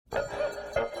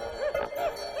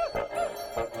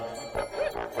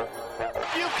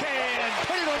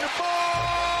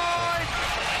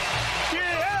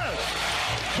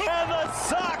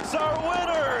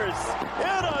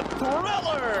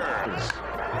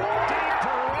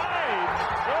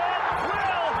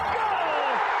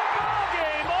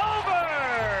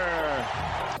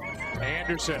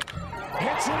Anderson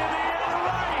hits it in the air to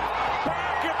right.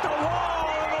 Back at the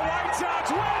wall, and the White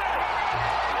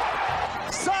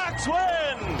Sox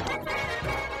win.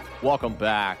 Welcome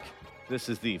back. This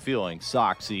is the Feeling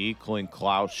Soxy Clint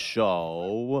Klaus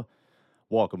Show,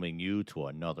 welcoming you to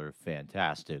another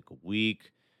fantastic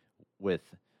week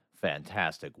with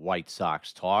fantastic White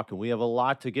Sox talk, and we have a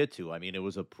lot to get to. I mean, it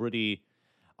was a pretty,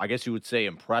 I guess you would say,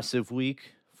 impressive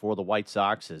week for the White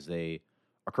Sox as they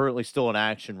are currently still in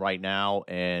action right now,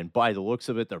 and by the looks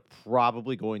of it, they're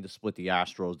probably going to split the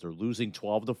Astros. They're losing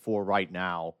 12-4 right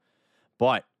now,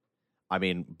 but, I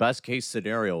mean, best case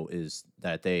scenario is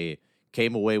that they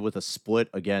came away with a split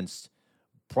against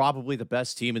probably the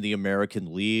best team in the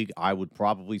American League. I would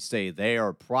probably say they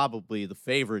are probably the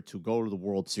favorite to go to the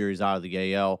World Series out of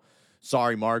the AL.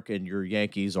 Sorry, Mark, and your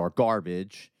Yankees are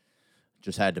garbage.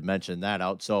 Just had to mention that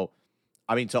out. So,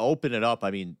 I mean, to open it up,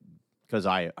 I mean, because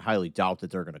I highly doubt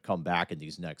that they're going to come back in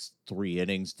these next 3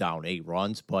 innings down 8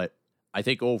 runs. But I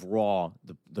think overall,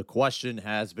 the question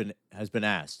has been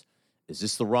asked. Is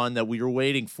this the run that we were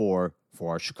waiting for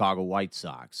our Chicago White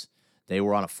Sox? They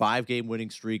were on a 5-game winning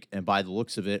streak, and by the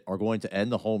looks of it, are going to end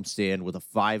the homestand with a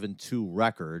 5-2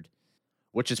 record,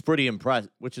 which is pretty impressive,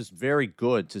 which is very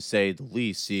good to say the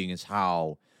least, seeing as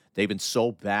how they've been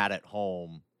so bad at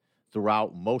home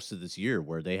throughout most of this year,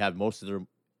 where they have most of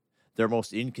their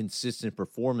most inconsistent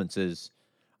performances,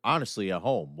 honestly, at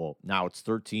home. Well, now it's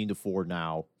 13-4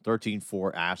 now,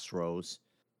 13-4 Astros.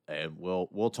 And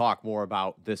we'll talk more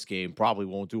about this game. Probably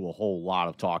won't do a whole lot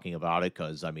of talking about it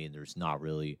because, I mean, there's not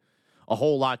really a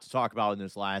whole lot to talk about in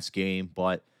this last game.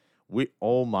 But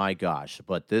oh my gosh.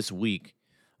 But this week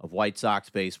of White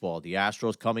Sox baseball, the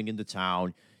Astros coming into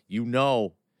town, you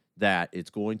know that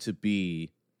it's going to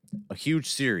be a huge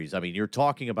series. I mean, you're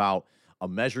talking about a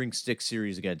measuring stick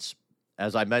series against,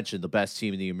 as I mentioned, the best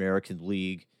team in the American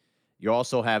League. You're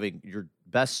also having your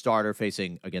best starter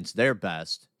facing against their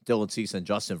best, Dylan Cease and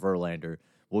Justin Verlander.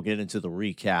 We'll get into the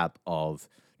recap of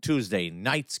Tuesday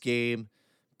night's game.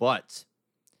 But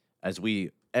as we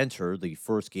enter the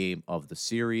first game of the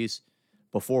series,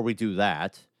 before we do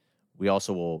that, we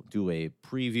also will do a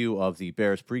preview of the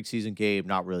Bears preseason game.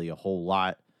 Not really a whole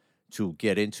lot to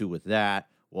get into with that.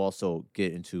 We'll also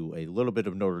get into a little bit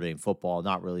of Notre Dame football.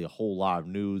 Not really a whole lot of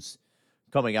news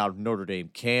coming out of Notre Dame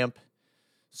camp.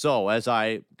 So as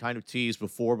I kind of teased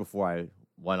before I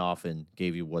went off and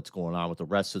gave you what's going on with the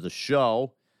rest of the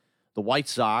show, the White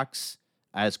Sox,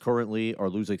 as currently are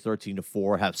losing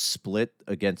 13-4, have split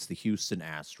against the Houston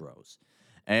Astros.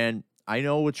 And I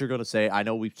know what you're going to say. I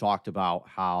know we've talked about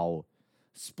how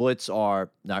splits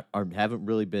haven't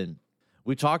really been.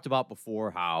 We talked about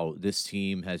before how this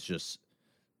team has just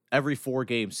every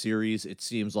 4-game series, it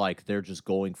seems like they're just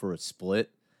going for a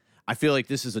split. I feel like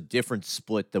this is a different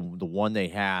split than the one they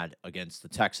had against the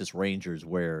Texas Rangers,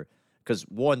 where, because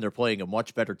one, they're playing a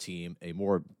much better team, a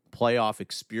more playoff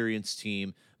experienced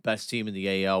team, best team in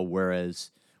the AL,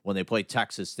 whereas when they played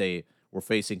Texas, they were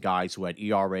facing guys who had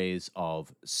ERAs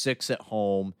of 6 at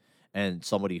home and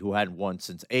somebody who hadn't won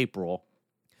since April.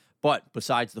 But that's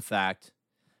besides the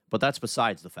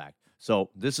fact. So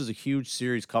this is a huge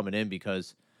series coming in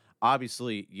because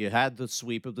obviously you had the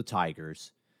sweep of the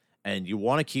Tigers and you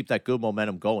want to keep that good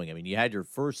momentum going. I mean, you had your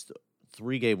first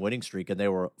 3-game winning streak and they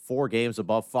were 4 games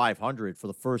above 500 for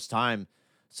the first time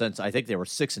since I think they were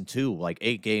 6-2, like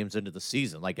 8 games into the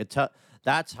season. Like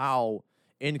that's how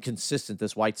inconsistent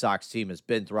this White Sox team has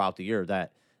been throughout the year,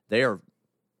 that they are,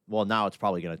 well, now it's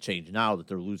probably going to change now that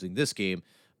they're losing this game,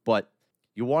 but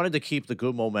you wanted to keep the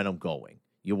good momentum going.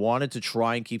 You wanted to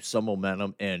try and keep some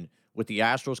momentum, and with the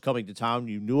Astros coming to town,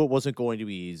 you knew it wasn't going to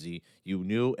be easy. You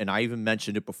knew, and I even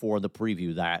mentioned it before in the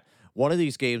preview, that one of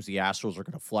these games the Astros are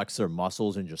going to flex their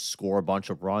muscles and just score a bunch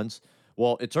of runs.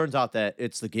 Well, it turns out that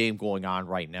it's the game going on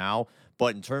right now,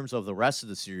 but in terms of the rest of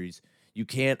the series, you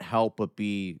can't help but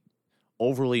be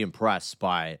overly impressed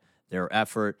by their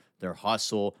effort, their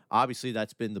hustle. Obviously,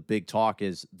 that's been the big talk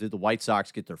is, did the White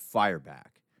Sox get their fire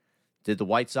back? Did the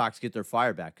White Sox get their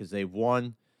fire back? Because they've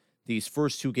won these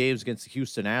first 2 games against the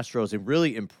Houston Astros in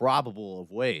really improbable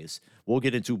of ways. We'll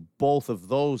get into both of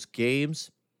those games.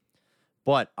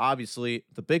 But obviously,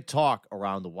 the big talk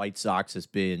around the White Sox has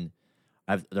been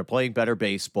they're playing better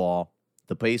baseball.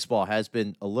 The baseball has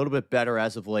been a little bit better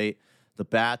as of late. The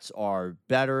bats are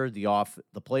better.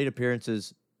 The plate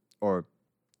appearances, or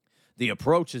the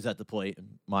approaches at the plate,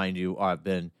 mind you, have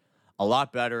been a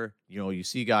lot better. You know, you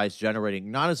see guys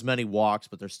generating not as many walks,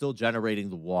 but they're still generating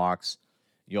the walks.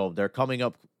 You know, they're coming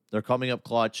up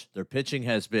clutch. Their pitching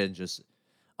has been just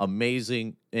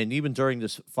amazing. And even during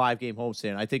this 5-game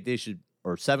homestand, I think they should,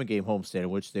 or 7-game homestand in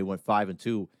which they went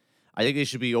 5-2, I think they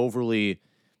should be overly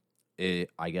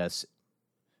I guess,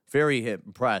 very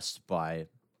impressed by,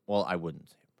 well, I wouldn't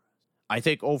say impressed. I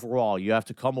think overall you have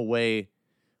to come away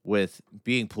with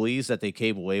being pleased that they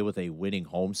came away with a winning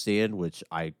homestand, which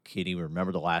I can't even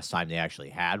remember the last time they actually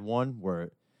had one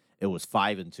where it was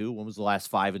 5-2. When was the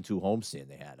last 5-2 homestand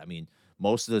they had? I mean,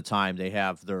 most of the time they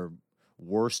have their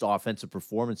worst offensive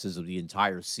performances of the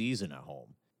entire season at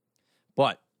home.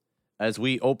 But as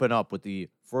we open up with the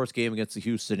first game against the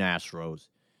Houston Astros,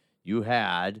 you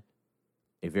had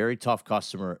a very tough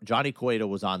customer. Johnny Cueto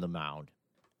was on the mound,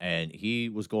 and he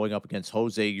was going up against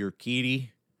Jose Urquidy,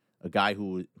 a guy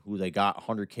who they got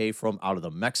 $100K from out of the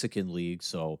Mexican League.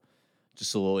 So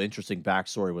just a little interesting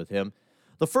backstory with him.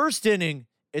 The first inning,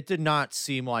 it did not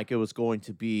seem like it was going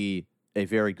to be a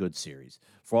very good series.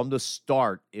 From the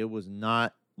start, it was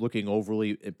not looking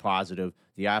overly positive.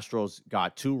 The Astros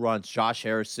got 2 runs. Josh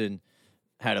Harrison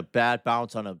had a bad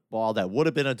bounce on a ball that would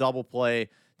have been a double play.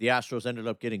 The Astros ended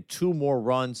up getting 2 more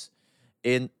runs,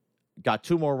 and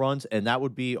that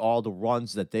would be all the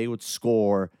runs that they would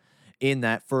score in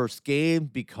that first game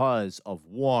because of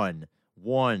one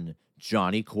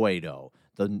Johnny Cueto,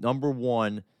 the number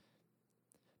 1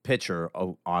 pitcher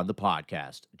on the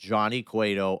podcast. Johnny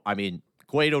Cueto. I mean,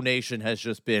 Cueto Nation has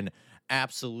just been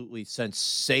absolutely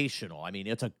sensational. I mean,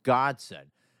 it's a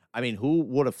godsend. I mean, who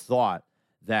would have thought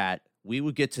that we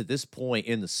would get to this point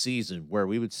in the season where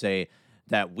we would say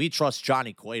that we trust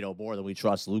Johnny Cueto more than we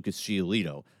trust Lucas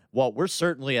Giolito? Well, we're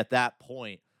certainly at that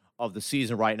point of the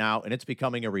season right now, and it's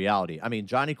becoming a reality. I mean,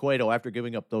 Johnny Cueto, after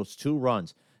giving up those 2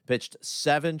 runs, pitched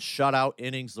 7 shutout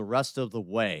innings the rest of the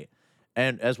way.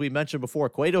 And as we mentioned before,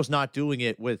 Cueto's not doing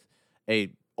it with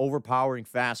a overpowering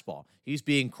fastball. He's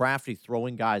being crafty,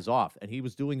 throwing guys off, and he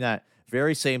was doing that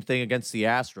very same thing against the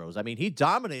Astros. I mean, he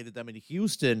dominated them in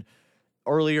Houston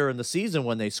earlier in the season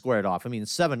when they squared off. I mean,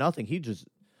 7-0, he just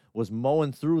was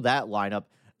mowing through that lineup,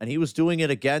 and he was doing it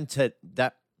again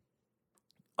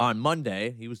on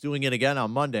Monday. He was doing it again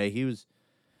on Monday. He was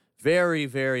very,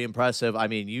 very impressive. I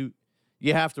mean,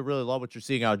 you have to really love what you're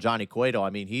seeing out of Johnny Cueto. I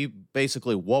mean, he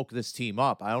basically woke this team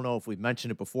up. I don't know if we've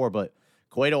mentioned it before, but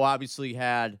Cueto obviously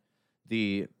had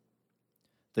the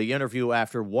interview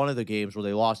after one of the games where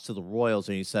they lost to the Royals,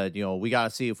 and he said, we got to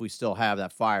see if we still have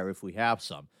that fire, if we have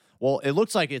some. Well, it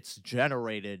looks like it's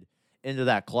generated into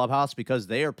that clubhouse because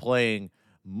they are playing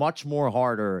much more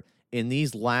harder in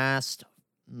these last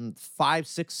 5,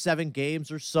 6, 7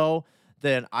 games or so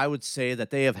than I would say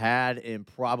that they have had in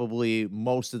probably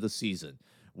most of the season,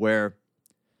 where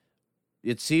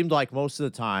it seemed like most of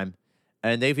the time,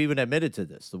 and they've even admitted to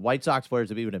this, the White Sox players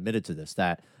have even admitted to this,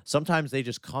 that sometimes they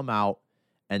just come out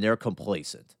and they're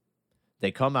complacent.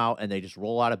 They come out and they just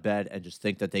roll out of bed and just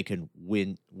think that they can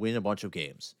win a bunch of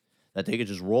games, that they can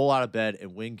just roll out of bed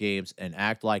and win games and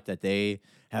act like that they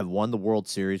have won the World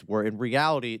Series, where in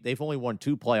reality, they've only won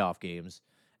 2 playoff games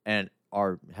and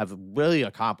have really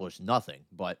accomplished nothing.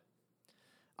 But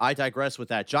I digress with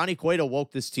that. Johnny Cueto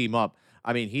woke this team up.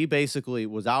 I mean, he basically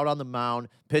was out on the mound,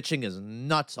 pitching his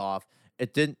nuts off.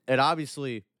 It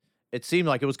seemed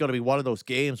like it was going to be one of those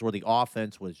games where the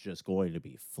offense was just going to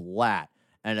be flat.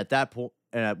 And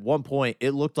at one point,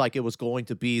 it looked like it was going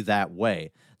to be that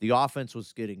way. The offense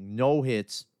was getting no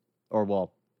hits,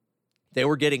 they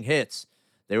were getting hits.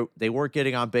 They weren't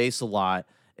getting on base a lot.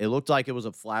 It looked like it was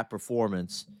a flat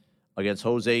performance against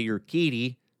Jose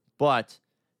Urquidy, but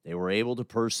they were able to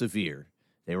persevere.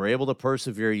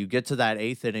 You get to that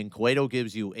 8th inning. Cueto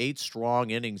gives you 8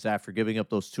 strong innings after giving up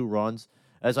those 2 runs.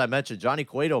 As I mentioned, Johnny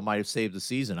Cueto might have saved the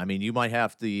season. I mean, you might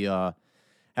have to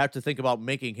think about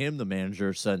making him the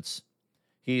manager, since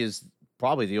he is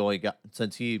probably the only guy,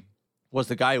 since he was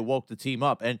the guy who woke the team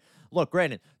up. And look,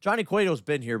 granted, Johnny Cueto's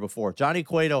been here before. Johnny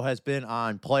Cueto has been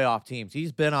on playoff teams.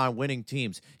 He's been on winning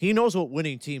teams. He knows what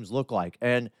winning teams look like.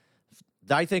 And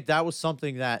I think that was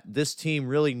something that this team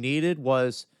really needed,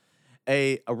 was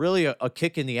a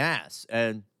kick in the ass.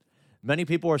 And many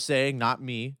people are saying, not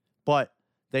me, but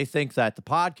they think that the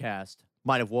podcast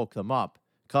might have woke them up,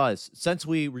 because since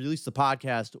we released the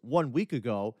podcast 1 week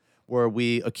ago, where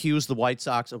we accused the White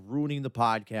Sox of ruining the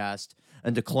podcast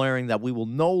and declaring that we will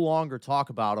no longer talk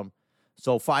about them.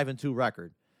 So 5-2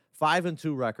 record.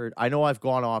 I know I've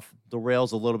gone off the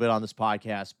rails a little bit on this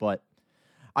podcast, but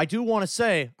I do want to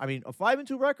say, I mean, a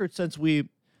 5-2 record since we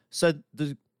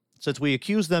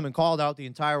accused them and called out the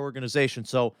entire organization.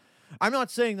 So I'm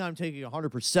not saying that I'm taking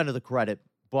 100% of the credit,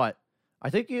 but I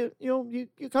think you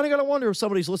kind of got to wonder if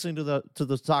somebody's listening to the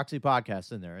Soxy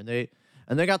podcast in there, and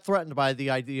they got threatened by the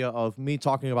idea of me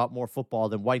talking about more football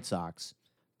than White Sox.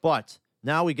 But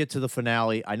now we get to the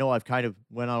finale. I know I've kind of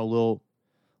went on a little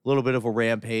bit of a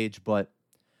rampage, but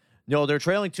they're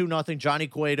trailing 2-0. Johnny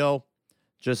Cueto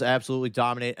just absolutely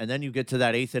dominate. And then you get to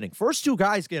that 8th inning. First two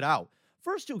guys get out.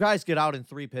 In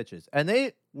 3 pitches. And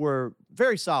they were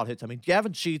very solid hits. I mean,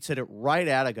 Gavin Sheets hit it right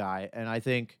at a guy. And I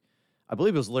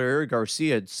believe it was Larry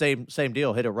Garcia, same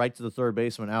deal, hit it right to the third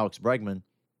baseman, Alex Bregman.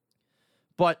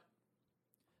 But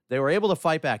they were able to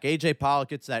fight back. A.J. Pollock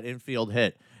gets that infield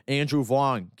hit. Andrew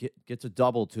Vaughn gets a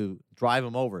double to drive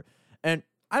him over. And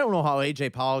I don't know how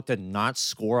A.J. Pollock did not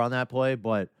score on that play,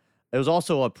 but it was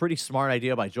also a pretty smart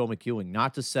idea by Joe McEwing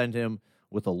not to send him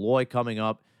with Aloy coming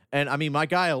up. And, I mean, my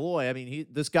guy Aloy, I mean,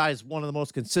 this guy's one of the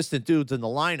most consistent dudes in the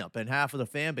lineup, and half of the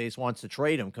fan base wants to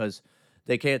trade him because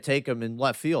they can't take him in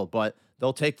left field. But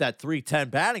they'll take that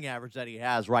 .310 batting average that he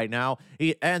has right now,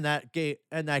 and that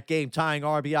game-tying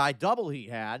RBI double he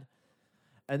had.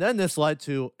 And then this led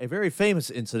to a very famous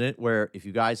incident where, if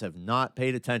you guys have not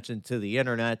paid attention to the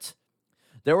internet,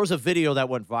 there was a video that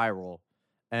went viral,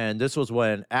 and this was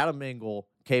when Adam Engel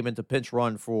came into pinch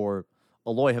run for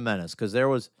Eloy Jimenez, because there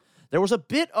was a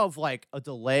bit of like a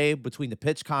delay between the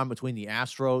pitch count between the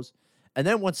Astros, and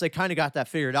then once they kind of got that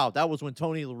figured out, that was when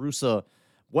Tony La Russa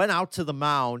went out to the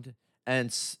mound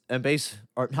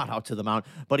not out to the mound,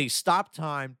 but he stopped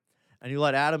time and he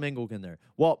let Adam Engel in there.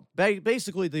 Well,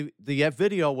 basically the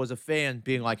video was a fan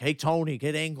being like, "Hey Tony,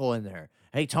 get Engel in there.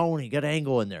 Hey Tony, get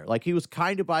Engel in there." Like he was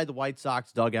kind of by the White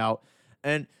Sox dugout,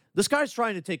 and this guy's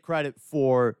trying to take credit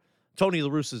for Tony La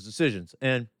Russa's decisions.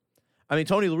 And I mean,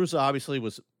 Tony La Russa obviously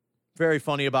was very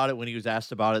funny about it when he was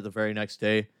asked about it the very next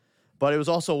day. But it was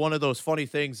also one of those funny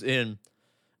things in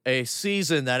a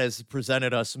season that has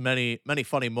presented us many, many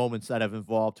funny moments that have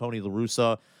involved Tony La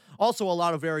Russa. Also, a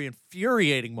lot of very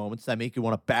infuriating moments that make you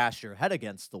want to bash your head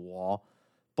against the wall.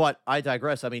 But I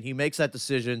digress. I mean, he makes that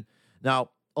decision.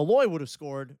 Now, Aloy would have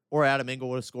scored, or Adam Engel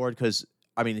would have scored, because,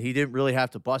 I mean, he didn't really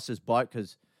have to bust his butt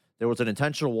because there was an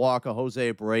intentional walk of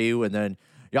Jose Abreu, and then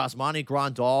Yasmani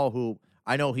Grandal, who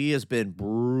I know he has been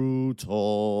brutal.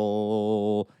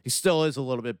 He still is a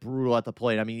little bit brutal at the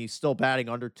plate. I mean, he's still batting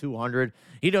under 200.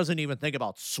 He doesn't even think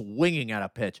about swinging at a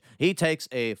pitch. He takes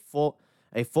a full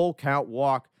count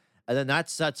walk, and then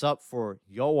that sets up for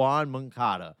Yoan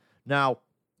Moncada. Now,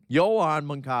 Yoan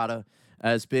Moncada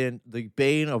has been the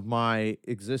bane of my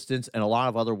existence and a lot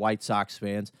of other White Sox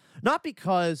fans. Not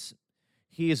because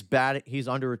he is bad, he's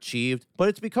underachieved, but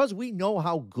it's because we know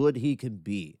how good he can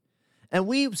be. And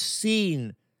we've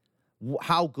seen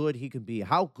how good he can be,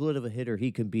 how good of a hitter he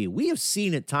can be. We have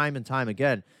seen it time and time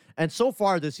again. And so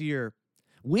far this year,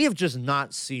 we have just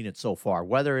not seen it so far,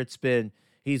 whether it's been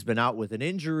he's been out with an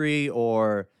injury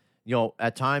or, you know,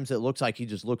 at times it looks like he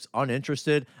just looks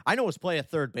uninterested. I know his play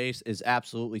at third base is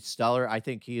absolutely stellar. I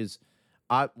think he is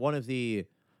one of the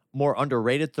more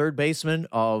underrated third basemen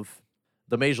of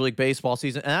the Major League Baseball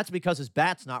season, and that's because his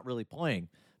bat's not really playing.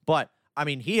 But I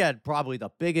mean, he had probably the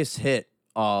biggest hit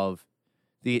of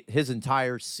his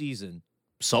entire season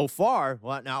so far.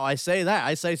 Well, now I say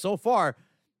so far,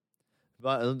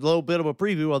 but a little bit of a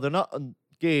preview of the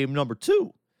game number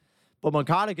 2. But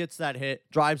Moncada gets that hit,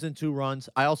 drives in 2 runs.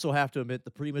 I also have to admit the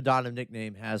prima donna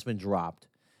nickname has been dropped.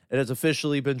 It has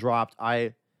officially been dropped.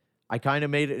 I kind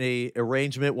of made an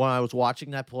arrangement when I was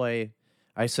watching that play.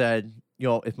 I said, you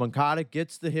know, if Moncada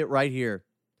gets the hit right here,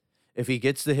 if he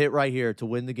gets the hit right here to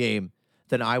win the game,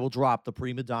 then I will drop the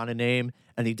prima donna name.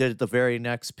 And he did it the very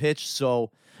next pitch.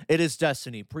 So it is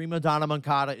destiny. Prima donna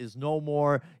Moncada is no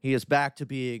more. He is back to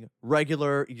being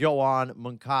regular Yoan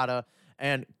Moncada.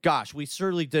 And gosh, we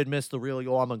certainly did miss the real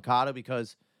Yoan Moncada,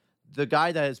 because the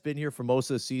guy that has been here for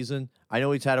most of the season, I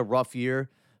know he's had a rough year,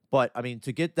 but I mean,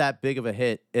 to get that big of a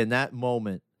hit in that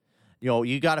moment, you know,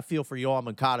 you got to feel for Yoan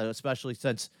Moncada, especially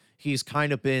since he's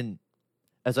kind of been,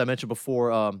 as I mentioned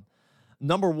before,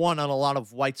 number 1 on a lot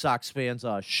of White Sox fans'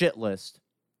 shit list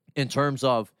in terms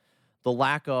of the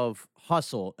lack of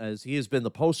hustle, as he has been the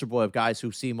poster boy of guys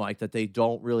who seem like that they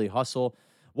don't really hustle.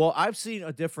 Well, I've seen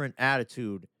a different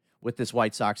attitude with this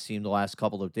White Sox team the last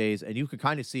couple of days, and you could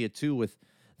kind of see it too with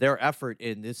their effort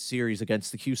in this series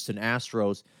against the Houston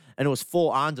Astros, and it was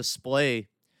full on display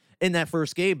in that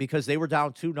first game because they were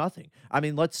down 2-0. I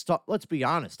mean, let's be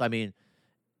honest. I mean,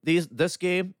 this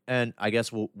game, and I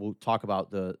guess we'll talk about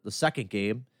the second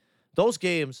game. Those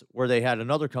games where they had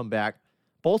another comeback,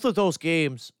 both of those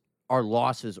games are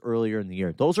losses earlier in the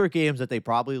year. Those are games that they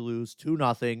probably lose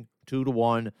 2-0,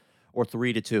 2-1, or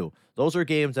 3-2. Those are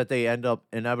games that they end up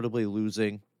inevitably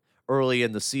losing early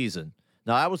in the season.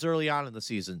 Now, that was early on in the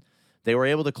season. They were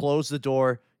able to close the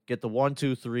door, get the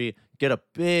 1-2-3, get a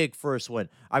big first win.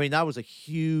 I mean, that was a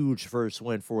huge first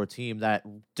win for a team that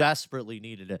desperately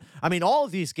needed it. I mean, all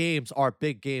of these games are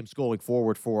big games going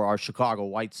forward for our Chicago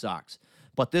White Sox.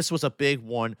 But this was a big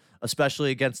one,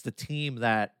 especially against the team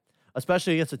that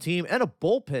especially against a team and a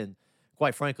bullpen,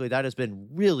 quite frankly, that has been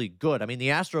really good. I mean, the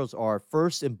Astros are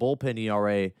first in bullpen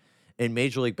ERA in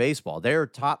Major League Baseball. Their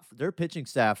pitching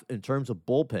staff in terms of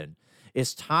bullpen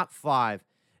is top 5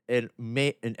 in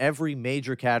every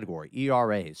major category: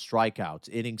 ERA, strikeouts,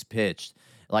 innings pitched.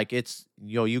 Like, it's,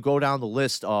 you go down the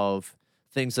list of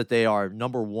things that they are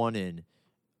number 1 in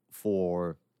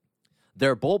for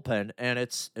their bullpen, and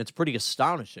it's pretty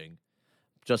astonishing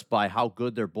just by how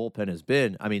good their bullpen has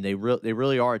been. I mean, they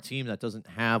really are a team that doesn't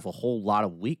have a whole lot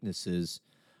of weaknesses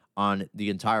on the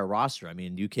entire roster. I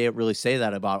mean, you can't really say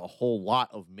that about a whole lot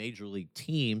of major league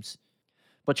teams,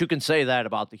 but you can say that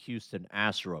about the Houston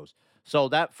Astros. So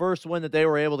that first win that they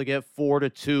were able to get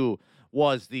 4-2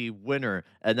 was the winner,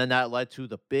 and then that led to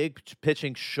the big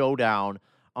pitching showdown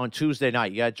on Tuesday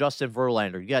night. You had Justin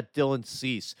Verlander, you had Dylan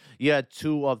Cease, you had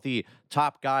 2 of the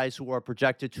top guys who are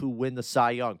projected to win the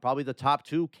Cy Young, probably the top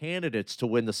 2 candidates to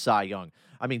win the Cy Young.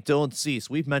 I mean, Dylan Cease,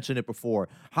 we've mentioned it before,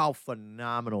 how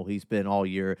phenomenal he's been all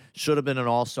year. Should have been an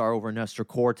all-star over Nestor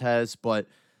Cortez, but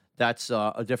that's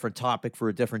a different topic for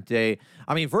a different day.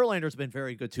 I mean, Verlander's been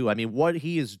very good, too. I mean, what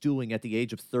he is doing at the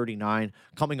age of 39,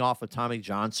 coming off of Tommy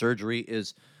John surgery,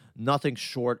 is nothing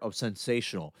short of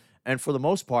sensational. And for the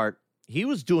most part, he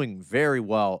was doing very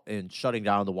well in shutting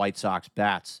down the White Sox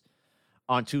bats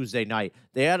on Tuesday night.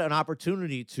 They had an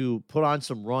opportunity to put on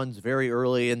some runs very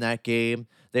early in that game.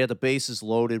 They had the bases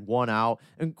loaded, 1 out.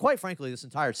 And quite frankly, this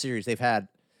entire series, they've had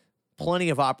plenty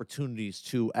of opportunities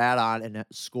to add on and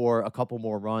score a couple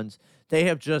more runs. They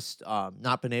have just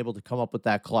not been able to come up with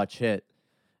that clutch hit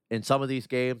in some of these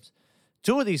games.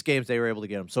 2 of these games, they were able to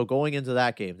get them. So going into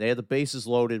that game, they had the bases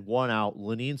loaded, 1 out.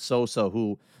 Lenyn Sosa,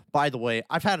 who, by the way,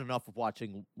 I've had enough of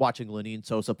watching Lenyn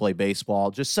Sosa play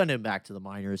baseball. Just send him back to the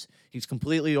minors. He's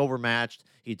completely overmatched.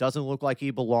 He doesn't look like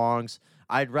he belongs.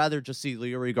 I'd rather just see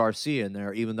Leury Garcia in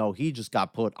there, even though he just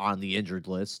got put on the injured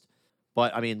list.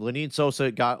 But, I mean, Lenyn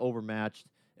Sosa got overmatched.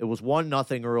 It was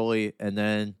 1-0 early, and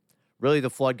then really the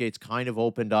floodgates kind of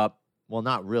opened up. Well,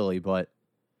 not really, but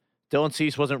Dylan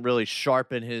Cease wasn't really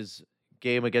sharp in his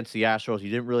game against the Astros. He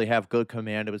didn't really have good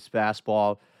command of his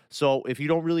fastball. So if you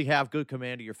don't really have good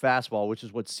command of your fastball, which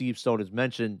is what Steve Stone has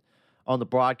mentioned on the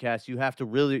broadcast, you have to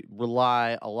really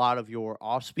rely a lot of your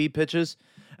off-speed pitches.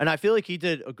 And I feel like he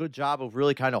did a good job of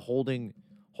really kind of holding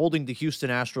the Houston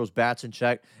Astros bats in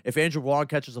check. If Andrew Vaughn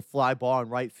catches a fly ball in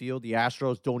right field, the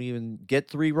Astros don't even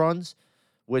get 3 runs,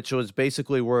 which was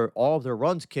basically where all of their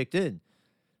runs kicked in,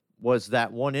 was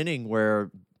that one inning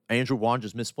where Andrew Vaughn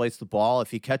just misplaced the ball.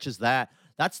 If he catches that,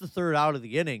 that's the 3rd out of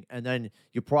the inning, and then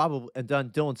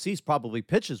Dylan Cease probably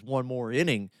pitches 1 more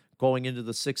inning going into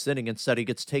the 6th inning. Instead, he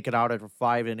gets taken out after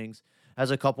 5 innings,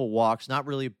 has a couple walks. Not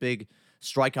really a big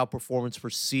strikeout performance for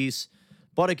Cease,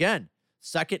 but again,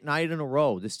 second night in a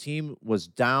row, this team was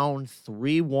down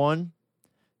 3-1.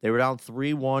 They were down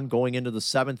 3-1 going into the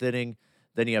 7th inning.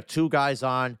 Then you have 2 guys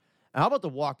on. And how about the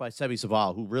walk by Seby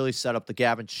Zavala, who really set up the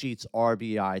Gavin Sheets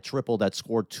RBI triple that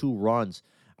scored 2 runs?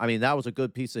 I mean, that was a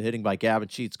good piece of hitting by Gavin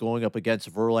Sheets going up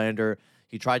against Verlander.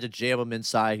 He tried to jam him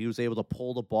inside. He was able to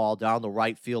pull the ball down the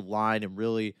right field line and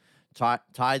really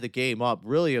tie the game up.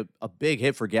 Really a big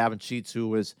hit for Gavin Sheets, who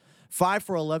was 5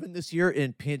 for 11 this year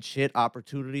in pinch hit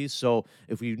opportunities. So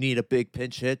if you need a big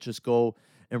pinch hit, just go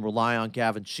and rely on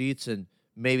Gavin Sheets and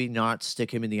maybe not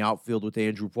stick him in the outfield with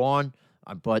Andrew Vaughn.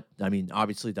 But, I mean,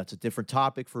 obviously that's a different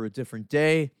topic for a different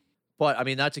day. But, I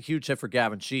mean, that's a huge hit for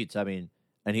Gavin Sheets. I mean,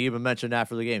 and he even mentioned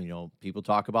after the game, people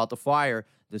talk about the fire.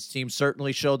 This team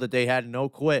certainly showed that they had no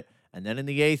quit. And then in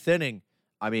the 8th inning,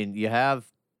 I mean, you have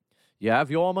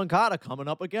Yoan Moncada coming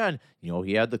up again.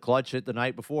 He had the clutch hit the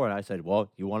night before, and I said, well,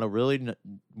 you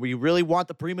really want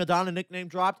the prima donna nickname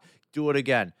dropped? Do it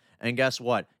again. And guess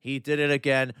what? He did it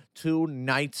again 2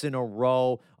 nights in a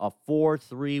row, a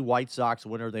 4-3 White Sox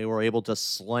winner. They were able to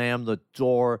slam the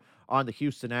door on the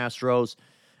Houston Astros,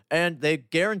 and they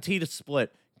guaranteed a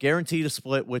split,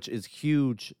 which is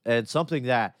huge and something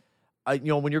that,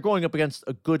 when you're going up against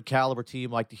a good caliber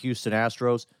team like the Houston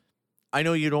Astros, I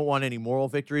know you don't want any moral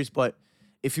victories, but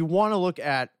if you want to look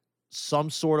at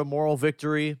some sort of moral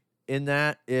victory in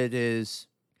that, it is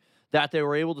that they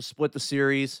were able to split the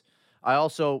series.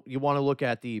 You want to look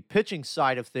at the pitching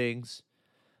side of things.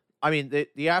 I mean, the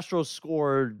Astros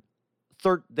scored,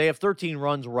 they have 13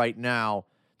 runs right now.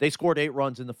 They scored 8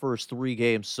 runs in the first 3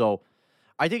 games. So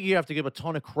I think you have to give a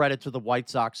ton of credit to the White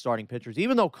Sox starting pitchers,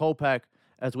 even though Kopech,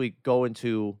 as we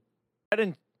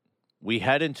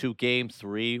head into Game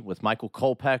 3 with Michael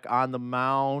Kopech on the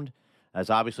mound,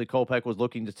 as obviously Kopech was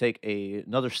looking to take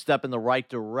another step in the right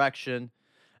direction.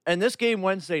 And this game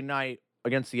Wednesday night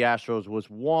against the Astros was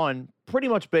won pretty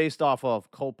much based off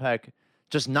of Kopech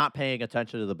just not paying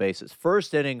attention to the bases.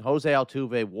 First inning, Jose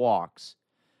Altuve walks,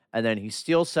 and then he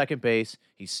steals second base.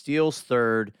 He steals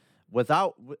third.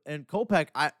 And Kopech,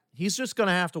 he's just going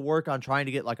to have to work on trying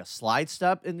to get like a slide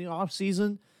step in the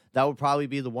offseason. That would probably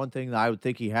be the one thing that I would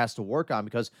think he has to work on,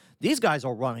 because these guys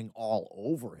are running all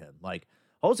over him. Like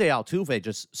Jose Altuve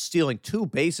just stealing 2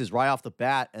 bases right off the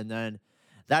bat, and then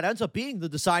that ends up being the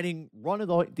deciding run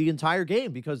of the entire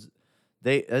game, because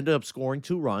they ended up scoring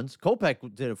 2 runs.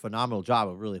 Kopech did a phenomenal job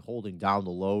of really holding down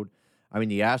the load. I mean,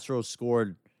 the Astros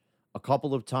scored a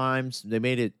couple of times. They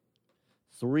made it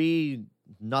 3-0,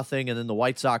 and then the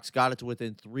White Sox got it to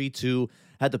within 3-2,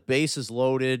 had the bases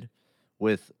loaded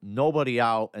with nobody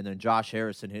out, and then Josh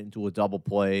Harrison hit into a double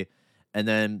play. And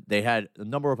then they had a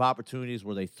number of opportunities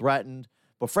where they threatened.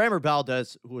 But Framber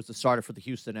Valdez, who was the starter for the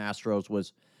Houston Astros,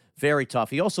 was very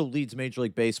tough. He also leads Major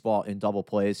League Baseball in double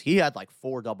plays. He had like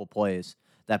 4 double plays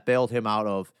that bailed him out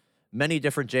of many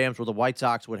different jams where the White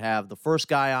Sox would have the first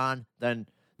guy on, then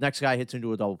next guy hits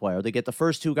into a double play. Or they get the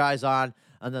first 2 guys on,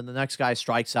 and then the next guy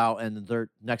strikes out, and the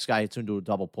next guy hits into a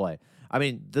double play. I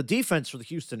mean, the defense for the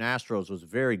Houston Astros was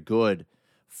very good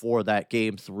for that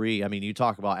Game 3. I mean, you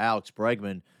talk about Alex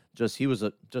Bregman, he was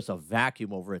just a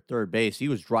vacuum over at third base. He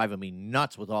was driving me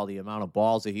nuts with all the amount of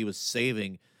balls that he was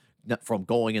saving from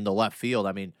going into left field.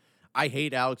 I mean, I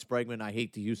hate Alex Bregman. I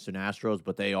hate the Houston Astros,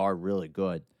 but they are really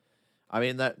good. I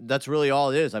mean, that's really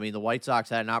all it is. I mean, the White Sox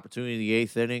had an opportunity in the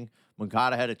 8th inning.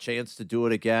 Moncada had a chance to do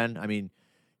it again. I mean,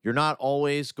 you're not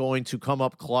always going to come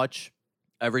up clutch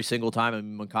every single time. I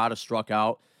mean, Moncada struck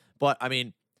out. But, I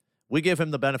mean, we give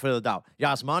him the benefit of the doubt.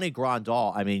 Yasmani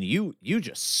Grandal, I mean, you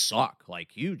just suck. Like,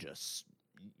 you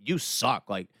suck.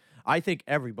 Like, I think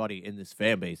everybody in this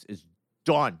fan base is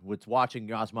done with watching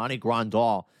Yasmani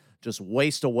Grandal just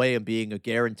waste away and being a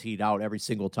guaranteed out every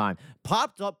single time.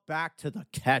 Popped up back to the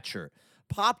catcher.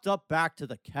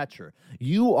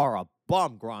 You are a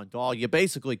bum, Grandal. You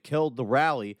basically killed the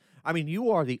rally. I mean, you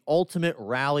are the ultimate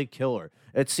rally killer.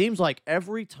 It seems like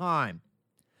every time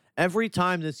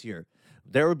this year,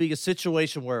 there would be a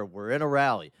situation where we're in a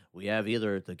rally. We have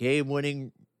either the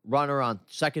game-winning runner on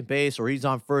second base or he's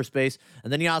on first base,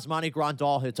 and then Yasmani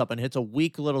Grandal hits up and hits a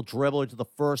weak little dribbler to the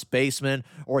first baseman,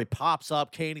 or he pops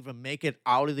up, can't even make it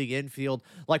out of the infield.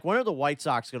 Like, when are the White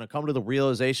Sox going to come to the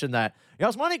realization that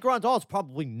Yasmani Grandal is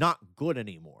probably not good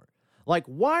anymore? Like,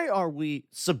 why are we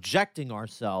subjecting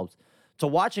ourselves to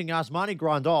watching Yasmani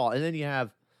Grandal, and then you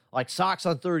have, like, Sox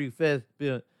on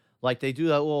 35th, like they do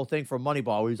that little thing from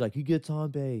Moneyball where he's like, he gets on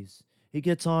base.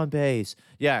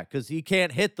 Yeah, because he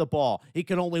can't hit the ball. He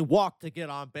can only walk to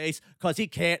get on base because he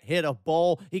can't hit a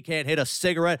bowl. He can't hit a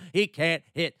cigarette. He can't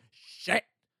hit shit.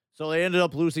 So they ended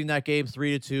up losing that game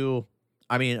 3-2.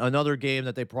 I mean, another game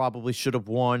that they probably should have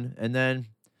won. And then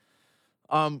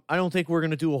I don't think we're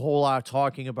going to do a whole lot of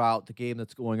talking about the game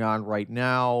that's going on right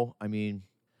now. I mean,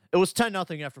 it was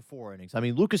 10-0 after 4 innings. I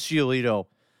mean, Lucas Giolito,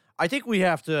 I think we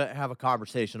have to have a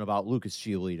conversation about Lucas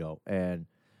Giolito. And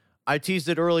I teased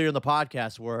it earlier in the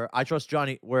podcast where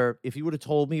where if you would have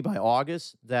told me by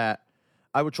August that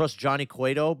I would trust Johnny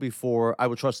Cueto before I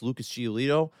would trust Lucas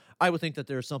Giolito, I would think that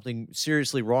there's something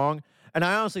seriously wrong. And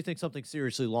I honestly think something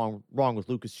seriously wrong with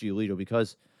Lucas Giolito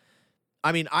because,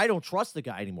 I mean, I don't trust the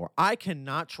guy anymore. I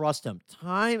cannot trust him.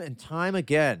 Time and time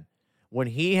again, when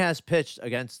he has pitched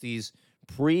against these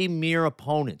premier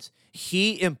opponents,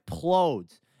 he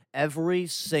implodes every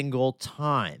single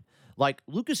time. Like,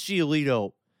 Lucas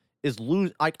Giolito is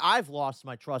like, I've lost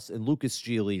my trust in Lucas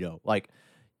Giolito. Like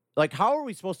how are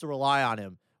we supposed to rely on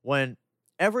him when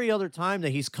every other time that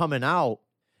he's coming out,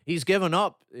 he's given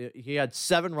up? He had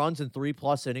 7 runs in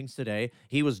 3+ innings today.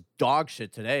 He was dog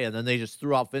shit today, and then they just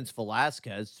threw out Vince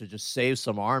Velasquez to just save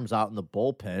some arms out in the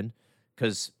bullpen.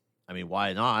 Because, I mean,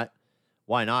 why not?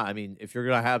 I mean, if you're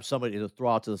going to have somebody to throw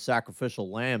out to the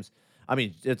sacrificial lambs, I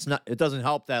mean, it doesn't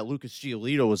help that Lucas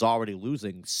Giolito was already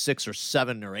losing 6 or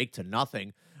 7 or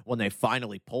 8-0 when they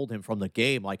finally pulled him from the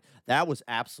game. Like, that was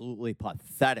absolutely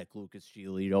pathetic, Lucas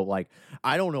Giolito. Like,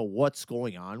 I don't know what's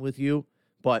going on with you,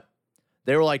 but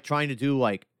they were like trying to do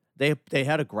like they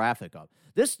had a graphic up.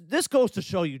 This goes to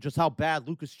show you just how bad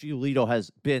Lucas Giolito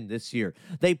has been this year.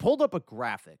 They pulled up a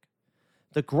graphic.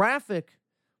 The graphic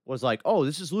was like, oh,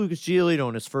 this is Lucas Giolito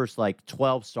in his first like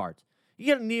 12 starts. He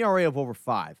had an ERA of over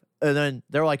 5. And then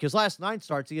they're like, his last 9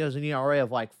 starts, he has an ERA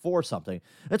of like 4 something.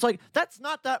 It's like, that's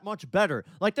not that much better.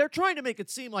 Like, they're trying to make it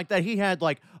seem like that he had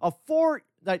like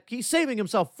that he's saving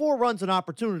himself 4 runs an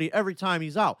opportunity every time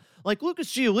he's out. Like,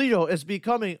 Lucas Giolito is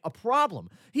becoming a problem.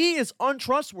 He is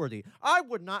untrustworthy. I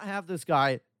would not have this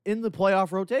guy in the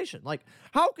playoff rotation. Like,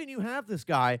 how can you have this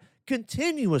guy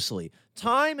continuously,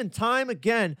 time and time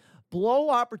again,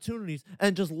 blow opportunities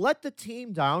and just let the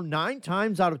team down 9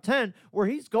 times out of 10 where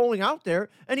he's going out there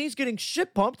and he's getting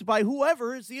shit pumped by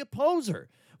whoever is the opposer.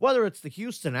 Whether it's the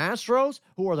Houston Astros,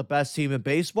 who are the best team in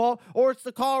baseball, or it's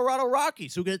the Colorado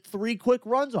Rockies, who get 3 quick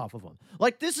runs off of him.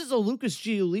 Like, this is a Lucas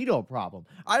Giolito problem.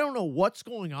 I don't know what's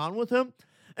going on with him,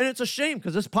 and it's a shame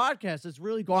because this podcast has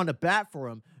really gone to bat for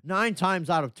him 9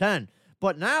 times out of 10.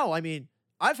 But now, I mean,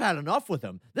 I've had enough with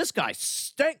him. This guy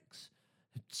stinks.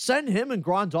 Send him and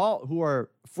Grandal, who are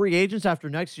free agents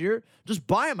after next year, just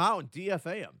buy him out and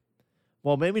DFA him.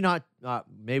 Well, maybe not,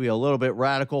 maybe a little bit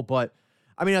radical, but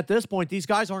I mean, at this point, these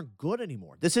guys aren't good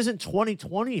anymore. This isn't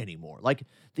 2020 anymore. Like,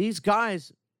 these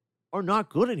guys are not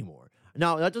good anymore.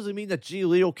 Now, that doesn't mean that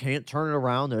Giolito can't turn it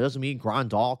around. That doesn't mean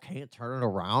Grandal can't turn it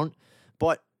around.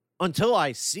 But until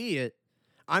I see it,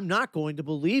 I'm not going to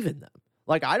believe in them.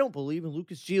 Like, I don't believe in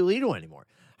Lucas Giolito anymore.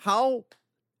 How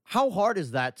hard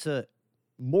is that to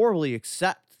morally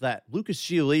accept that Lucas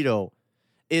Giolito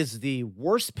is the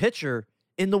worst pitcher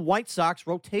in the White Sox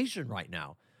rotation right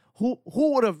now? Who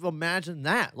would have imagined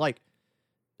that? Like,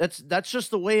 that's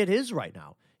just the way it is right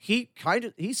now. He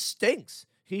stinks.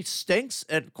 He stinks,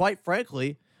 and quite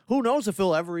frankly, who knows if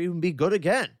he'll ever even be good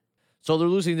again. So they're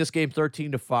losing this game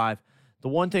 13-5. The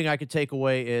one thing I could take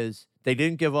away is they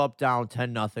didn't give up down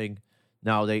 10-0.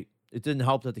 Now, it didn't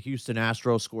help that the Houston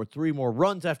Astros scored 3 more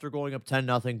runs after going up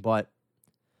 10-0, but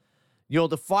you know,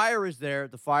 the fire is there.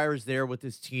 The fire is there with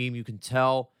this team. You can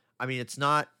tell. I mean,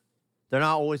 they're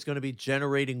not always going to be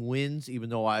generating wins, even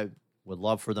though I would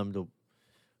love for them to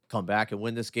come back and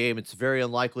win this game. It's very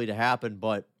unlikely to happen,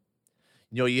 but,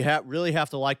 you know, you really have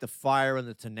to like the fire and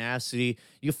the tenacity.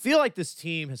 You feel like this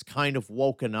team has kind of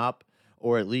woken up,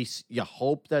 or at least you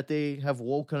hope that they have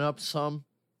woken up some,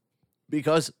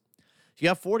 because you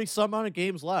have 40-some amount of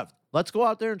games left. Let's go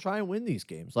out there and try and win these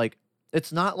games. Like,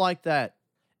 it's not like that.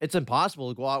 It's impossible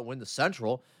to go out and win the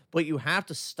Central, but you have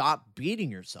to stop beating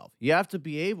yourself. You have to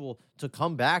be able to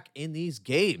come back in these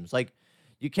games. Like,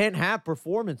 you can't have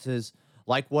performances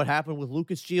like what happened with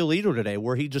Lucas Giolito today,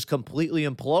 where he just completely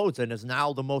implodes and is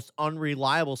now the most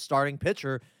unreliable starting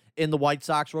pitcher in the White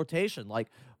Sox rotation. Like,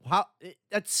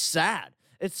 that's sad.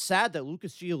 It's sad that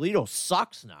Lucas Giolito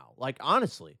sucks now, like,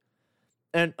 honestly.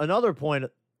 And another point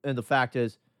in the fact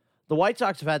is, the White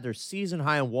Sox have had their season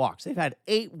high in walks. They've had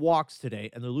 8 walks today,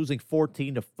 and they're losing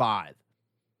 14-5.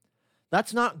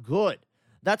 That's not good.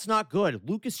 That's not good.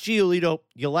 Lucas Giolito,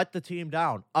 you let the team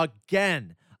down.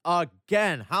 Again.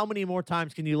 How many more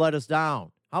times can you let us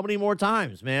down? How many more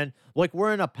times, man? Like,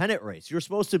 we're in a pennant race. You're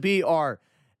supposed to be our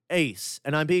ace,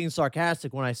 and I'm being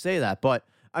sarcastic when I say that, but,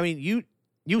 I mean,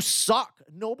 you suck.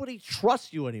 Nobody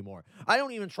trusts you anymore. I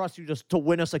don't even trust you just to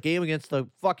win us a game against the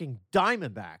fucking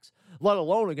Diamondbacks, let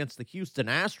alone against the Houston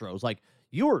Astros. Like,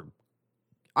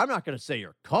 I'm not going to say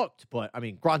you're cooked, but, I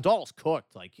mean, Grandal's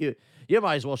cooked. Like, you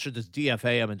might as well should just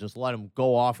DFA him and just let him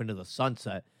go off into the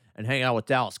sunset and hang out with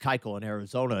Dallas Keuchel in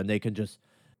Arizona, and they can just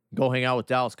go hang out with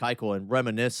Dallas Keuchel and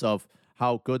reminisce of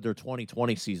how good their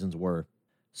 2020 seasons were.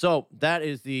 So that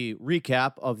is the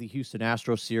recap of the Houston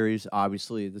Astros series.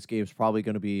 Obviously, this game is probably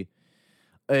going to be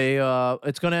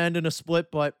it's going to end in a split,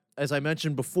 but as I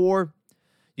mentioned before,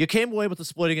 you came away with a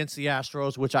split against the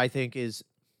Astros, which I think is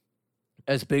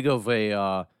as big of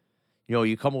a,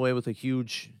 you come away with a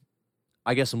huge,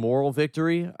 I guess, moral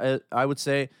victory. I would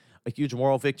say a huge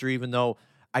moral victory, even though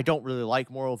I don't really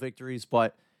like moral victories,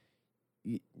 but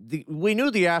we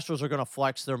knew the Astros are going to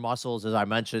flex their muscles, as I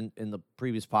mentioned in the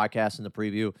previous podcast in the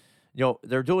preview.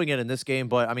 They're doing it in this game,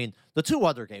 but, I mean, the 2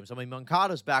 other games, I mean,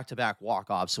 Moncada's back-to-back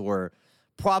walk-offs were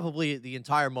probably the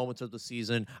entire moments of the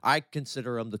season. I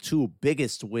consider them the 2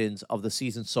 biggest wins of the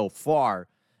season so far,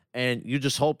 and you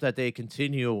just hope that they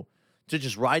continue to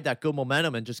just ride that good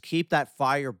momentum and just keep that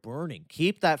fire burning.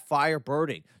 Keep that fire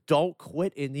burning. Don't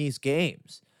quit in these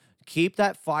games. Keep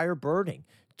that fire burning.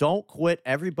 Don't quit.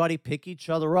 Everybody pick each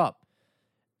other up.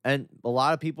 And a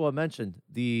lot of people have mentioned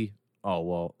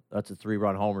that's a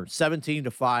 3-run homer.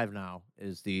 17-5 now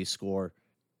is the score.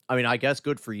 I mean, I guess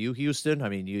good for you, Houston. I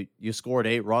mean, you scored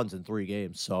 8 runs in 3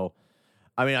 games. So,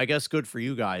 I mean, I guess good for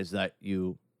you guys that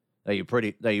you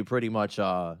pretty much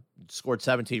scored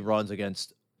 17 runs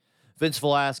against Vince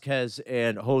Velasquez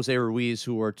and Jose Ruiz,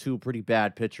 who are 2 pretty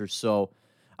bad pitchers. So,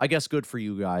 I guess good for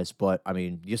you guys, but, I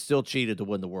mean, you still cheated to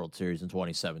win the World Series in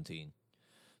 2017.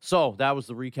 So, that was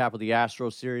the recap of the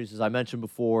Astros series. As I mentioned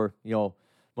before,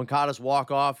 Moncada's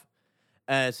walk-off,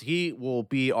 as he will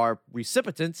be our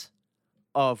recipient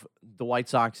of the White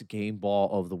Sox game ball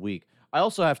of the week. I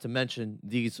also have to mention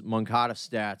these Moncada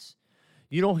stats.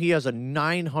 He has a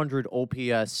 900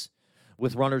 OPS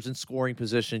with runners in scoring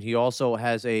position. He also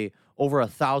has a over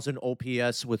 1,000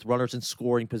 OPS with runners in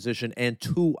scoring position and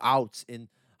 2 outs in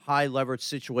high leverage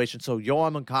situations. So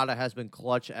Yoan Moncada has been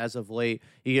clutch as of late.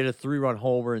 He hit a 3-run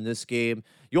homer in this game.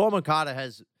 Yoan Moncada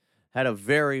has had a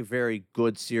very, very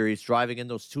good series, driving in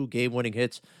those 2 game-winning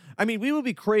hits. I mean, we would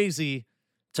be crazy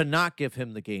to not give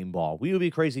him the game ball. We would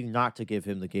be crazy not to give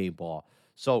him the game ball.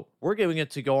 So we're giving it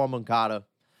to Yoan Moncada.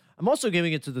 I'm also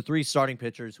giving it to the 3 starting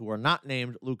pitchers who are not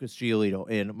named Lucas Giolito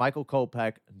and Michael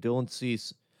Kopech, Dylan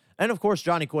Cease, and of course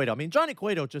Johnny Cueto. I mean, Johnny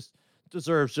Cueto just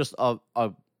deserves just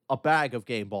a bag of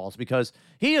game balls because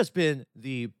he has been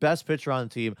the best pitcher on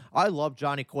the team. I love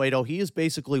Johnny Cueto. He has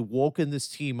basically woken this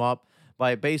team up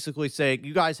by basically saying,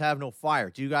 you guys have no fire.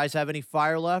 Do you guys have any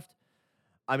fire left?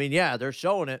 I mean, yeah, they're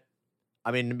showing it.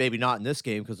 I mean, maybe not in this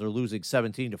game because they're losing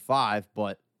 17-5,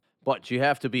 but you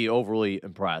have to be overly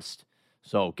impressed.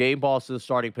 So game balls to the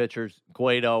starting pitchers,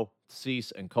 Cueto,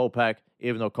 Cease, and Kopech,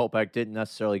 even though Kopech didn't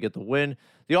necessarily get the win.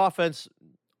 The offense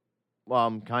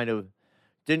kind of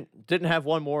didn't have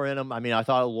one more in them. I mean, I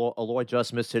thought Aloy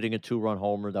just missed hitting a 2-run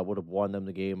homer that would have won them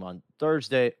the game on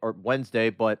Thursday or Wednesday,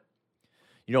 but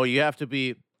you have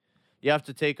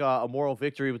to take a moral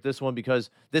victory with this one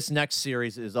because this next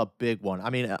series is a big one.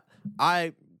 I mean,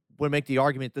 I would make the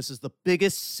argument this is the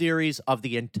biggest series of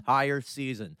the entire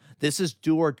season. This is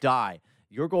do or die.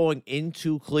 You're going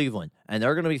into Cleveland, and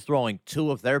they're going to be throwing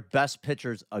 2 of their best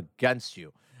pitchers against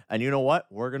you. And you know what?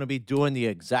 We're going to be doing the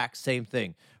exact same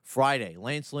thing. Friday,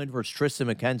 Lance Lynn versus Tristan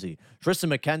McKenzie.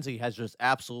 Tristan McKenzie has just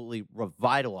absolutely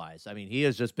revitalized. I mean, he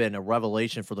has just been a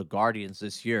revelation for the Guardians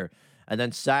this year. And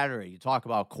then Saturday, you talk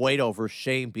about Cueto versus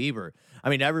Shane Bieber. I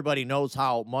mean, everybody knows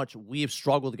how much we've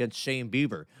struggled against Shane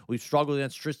Bieber. We've struggled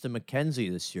against Tristan McKenzie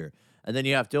this year. And then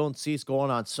you have Dylan Cease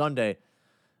going on Sunday.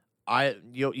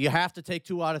 You have to take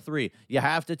 2 out of 3. You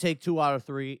have to take 2 out of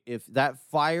 3. If that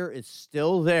fire is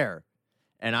still there,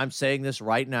 and I'm saying this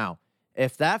right now,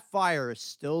 if that fire is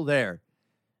still there,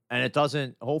 and it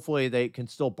doesn't, hopefully they can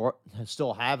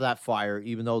still have that fire,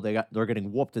 even though they're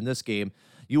getting whooped in this game.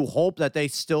 You hope that they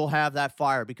still have that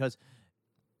fire because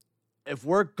if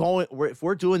we're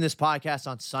doing this podcast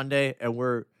on Sunday and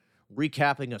we're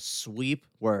recapping a sweep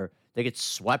where they get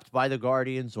swept by the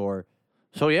Guardians go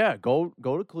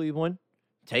to Cleveland,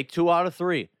 take 2 out of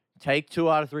 3. Take 2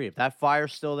 out of 3. If that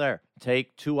fire's still there,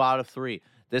 take 2 out of 3.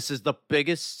 This is the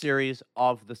biggest series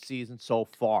of the season so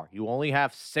far. You only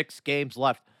have 6 games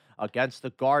left against the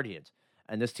Guardians,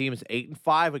 and this team is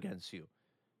 8-5 against you.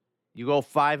 You go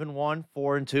 5-1,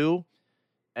 4-2,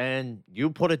 and you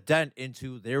put a dent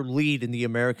into their lead in the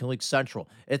American League Central.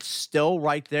 It's still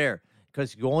right there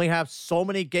because you only have so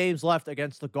many games left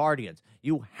against the Guardians.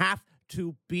 You have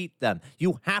to beat them.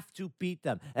 You have to beat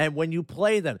them. And when you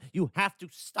play them, you have to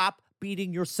stop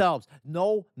beating yourselves.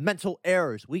 No mental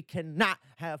errors. We cannot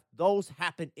have those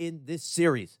happen in this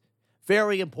series.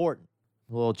 Very important.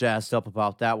 A little jazzed up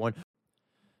about that one.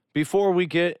 Before we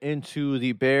get into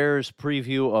the Bears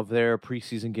preview of their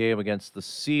preseason game against the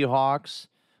Seahawks,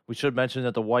 we should mention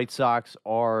that the White Sox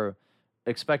are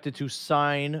expected to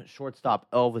sign shortstop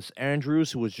Elvis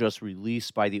Andrus, who was just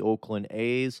released by the Oakland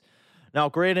A's. Now,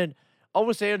 granted,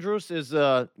 Elvis Andrus is,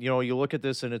 you look at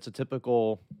this and it's a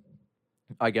typical,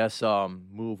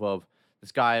 move of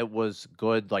this guy was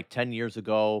good like 10 years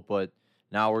ago, but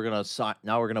now we're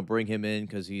gonna bring him in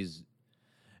because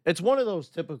it's one of those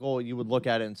typical, you would look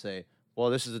at it and say, well,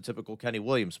 this is a typical Kenny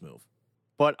Williams move.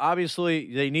 But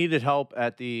obviously, they needed help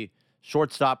at the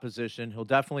shortstop position. He'll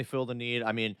definitely fill the need.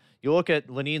 I mean, you look at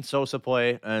Lenyn Sosa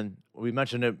play, and we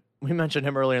mentioned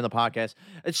him earlier in the podcast.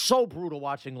 It's so brutal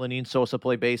watching Lenyn Sosa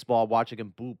play baseball, watching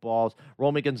him boot balls.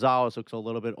 Romy Gonzalez looks a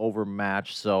little bit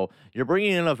overmatched. So you're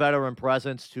bringing in a veteran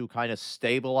presence to kind of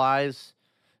stabilize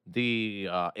the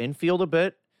infield a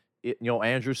bit.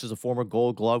 Andrus is a former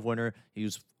Gold Glove winner. He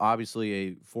was obviously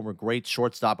a former great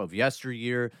shortstop of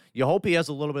yesteryear. You hope he has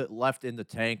a little bit left in the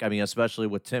tank. I mean, especially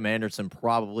with Tim Anderson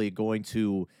probably going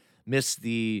to miss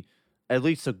at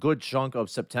least a good chunk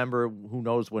of September. Who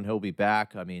knows when he'll be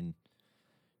back? I mean,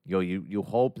 you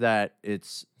hope that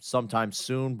it's sometime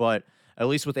soon, but at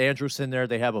least with Andrus in there,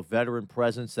 they have a veteran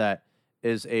presence that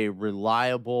is a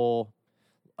reliable.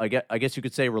 I guess you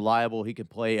could say reliable. He can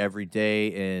play every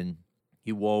day, and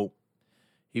he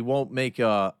won't make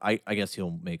I guess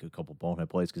he'll make a couple bonehead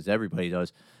plays because everybody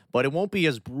does, but it won't be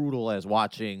as brutal as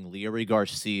watching Leury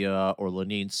Garcia or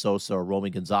Lenyn Sosa or Romy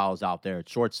Gonzalez out there at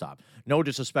shortstop. No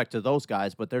disrespect to those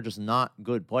guys, but they're just not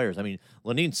good players. I mean,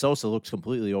 Lenyn Sosa looks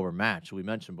completely overmatched. We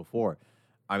mentioned before.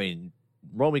 I mean,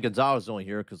 Romy Gonzalez is only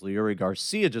here because Leury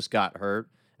Garcia just got hurt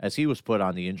as he was put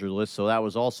on the injured list, so that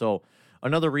was also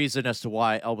another reason as to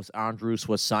why Elvis Andrus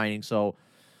was signing. So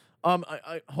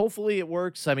Hopefully it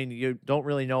works. I mean, you don't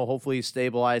really know. Hopefully he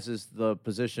stabilizes the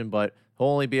position, but he'll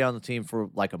only be on the team for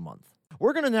like a month.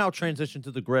 We're going to now transition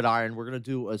to the gridiron. We're going to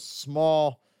do a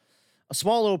small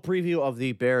little preview of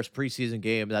the Bears preseason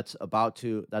game that's going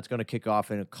to kick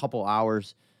off in a couple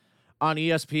hours on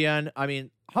ESPN. I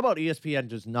mean, how about ESPN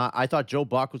just not? I thought Joe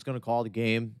Buck was going to call the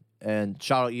game, and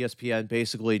shout out ESPN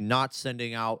basically not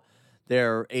sending out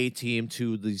their A team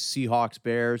to the Seahawks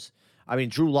Bears. I mean,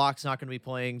 Drew Lock's not going to be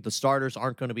playing. The starters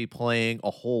aren't going to be playing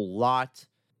a whole lot.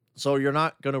 So you're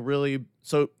not going to really...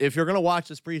 So if you're going to watch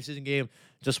this preseason game,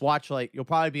 just watch, you'll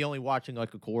probably be only watching, a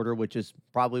quarter, which is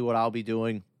probably what I'll be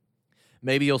doing.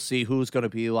 Maybe you'll see who's going to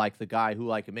be, the guy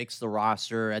who, makes the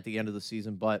roster at the end of the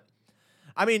season. But,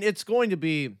 I mean, it's going to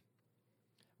be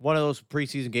one of those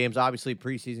preseason games. Obviously,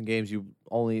 preseason games, you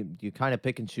kind of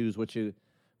pick and choose what you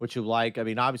like. I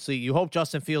mean, obviously, you hope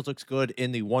Justin Fields looks good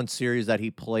in the one series that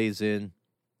he plays in,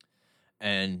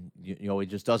 and he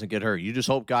just doesn't get hurt. You just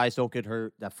hope guys don't get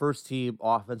hurt. That first team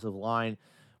offensive line,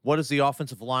 what does the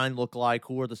offensive line look like?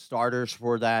 Who are the starters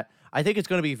for that? I think it's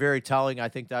going to be very telling. I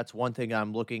think that's one thing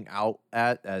I'm looking out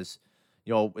at as,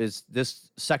 is this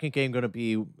second game going to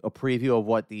be a preview of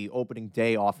what the opening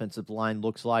day offensive line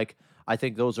looks like? I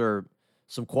think those are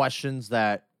some questions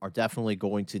that are definitely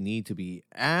going to need to be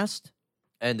asked,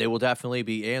 and they will definitely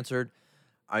be answered.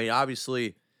 I mean,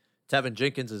 obviously, Tevin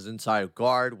Jenkins is inside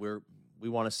guard. We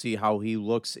want to see how he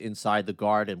looks inside the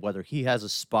guard and whether he has a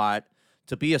spot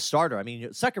to be a starter. I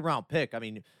mean, second-round pick. I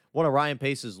mean, one of Ryan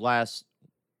Pace's last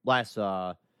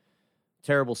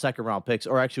terrible second-round picks,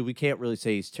 or actually, we can't really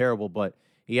say he's terrible, but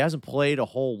he hasn't played a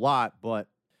whole lot. But,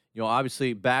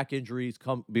 obviously, back injuries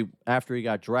come after he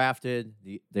got drafted.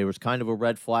 There was kind of a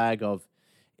red flag of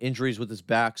injuries with his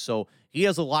back, so he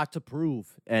has a lot to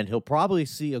prove, and he'll probably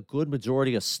see a good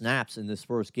majority of snaps in this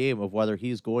first game of whether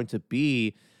he's going to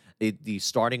be the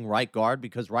starting right guard,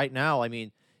 because right now, I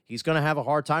mean, he's going to have a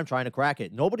hard time trying to crack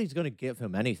it. Nobody's going to give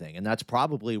him anything, and that's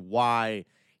probably why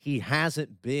he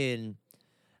hasn't been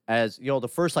as, the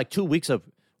first 2 weeks of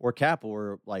Recap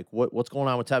were what's going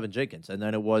on with Tevin Jenkins, and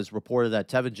then it was reported that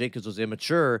Tevin Jenkins was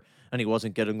immature and he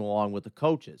wasn't getting along with the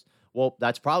coaches. Well,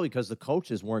 that's probably because the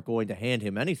coaches weren't going to hand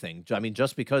him anything. I mean,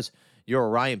 just because you're a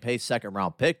Ryan Pace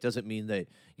second-round pick doesn't mean that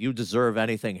you deserve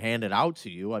anything handed out to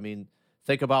you. I mean,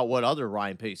 think about what other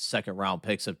Ryan Pace second-round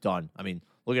picks have done. I mean,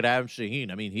 look at Adam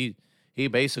Shaheen. I mean, he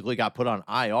basically got put on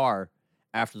IR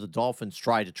after the Dolphins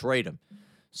tried to trade him.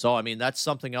 So, I mean, that's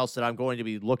something else that I'm going to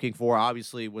be looking for,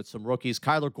 obviously, with some rookies.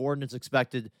 Kyler Gordon is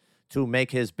expected to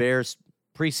make his Bears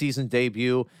preseason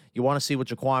debut. You want to see what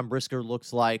Jaquan Brisker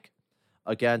looks like.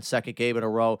 Again, second game in a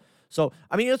row. So,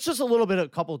 I mean, it's just a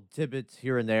couple tidbits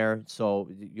here and there. So,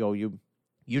 you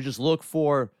just look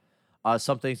for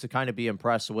some things to kind of be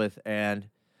impressed with. And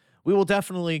we will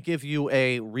definitely give you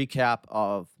a recap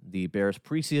of the Bears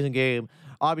preseason game.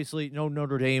 Obviously, no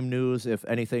Notre Dame news. If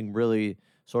anything really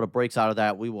sort of breaks out of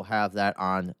that, we will have that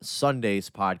on Sunday's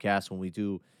podcast when we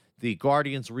do the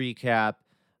Guardians recap.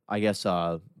 I guess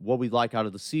what we like out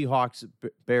of the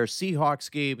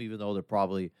Bears-Seahawks game, even though they're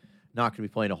probably not going to be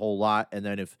playing a whole lot. And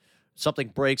then if something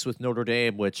breaks with Notre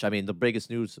Dame, which, I mean, the biggest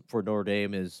news for Notre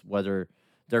Dame is whether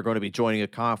they're going to be joining a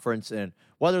conference. And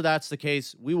whether that's the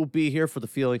case, we will be here for the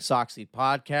Feeling Soxy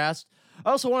podcast.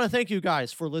 I also want to thank you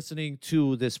guys for listening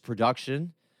to this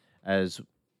production as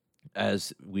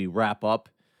we wrap up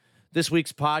this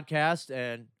week's podcast,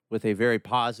 and with a very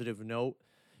positive note.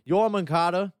 Yoan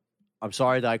Moncada, I'm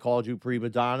sorry that I called you Prima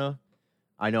Donna.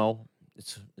 I know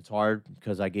it's hard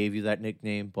because I gave you that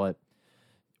nickname, but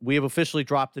we have officially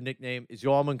dropped the nickname. Is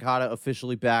Yoan Moncada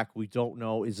officially back? We don't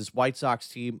know. Is this White Sox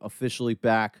team officially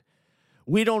back?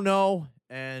 We don't know,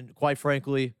 and quite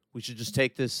frankly, we should just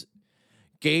take this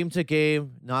game to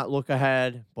game, not look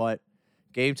ahead, but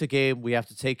game to game. We have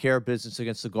to take care of business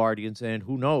against the Guardians, and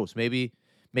who knows? Maybe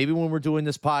when we're doing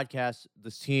this podcast,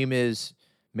 this team is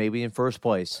maybe in first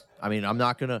place. I mean, I'm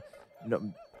not going to...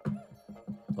 No,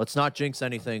 let's not jinx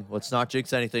anything.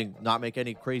 Not make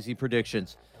any crazy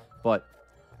predictions. But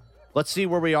let's see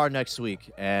where we are next week,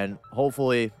 and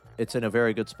hopefully it's in a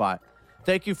very good spot.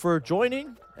 Thank you for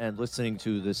joining and listening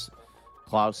to this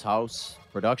Klaus House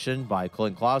production by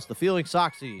Clint Klaus, the Feeling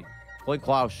Soxy Clint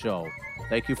Klaus Show.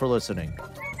 Thank you for listening.